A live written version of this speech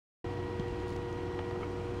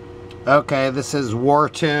Okay, this is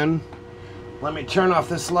Wartune. Let me turn off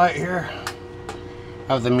this light here.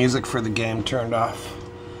 I have the music for the game turned off.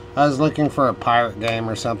 I was looking for a pirate game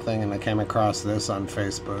or something and I came across this on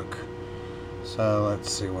Facebook. So let's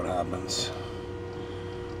see what happens.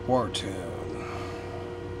 Wartune.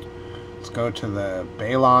 Let's go to the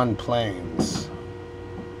Balon Plains.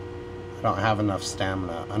 I don't have enough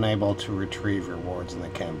stamina. Unable to retrieve rewards in the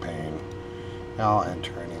campaign. I'll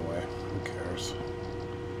enter anyway. Who cares?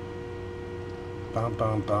 Bum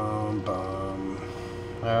bum bum bum.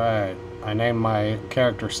 Alright. I named my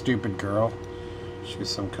character Stupid Girl. She's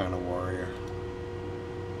some kind of warrior.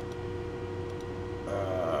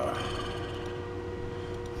 I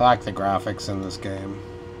like the graphics in this game.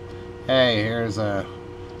 Hey, here's a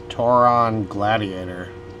Tauron gladiator.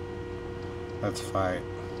 Let's fight.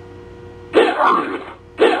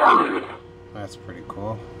 That's pretty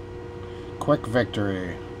cool. Quick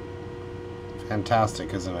victory.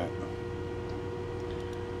 Fantastic, isn't it?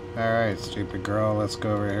 Alright, Stupid Girl, let's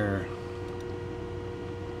go over here.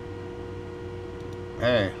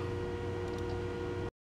 Hey.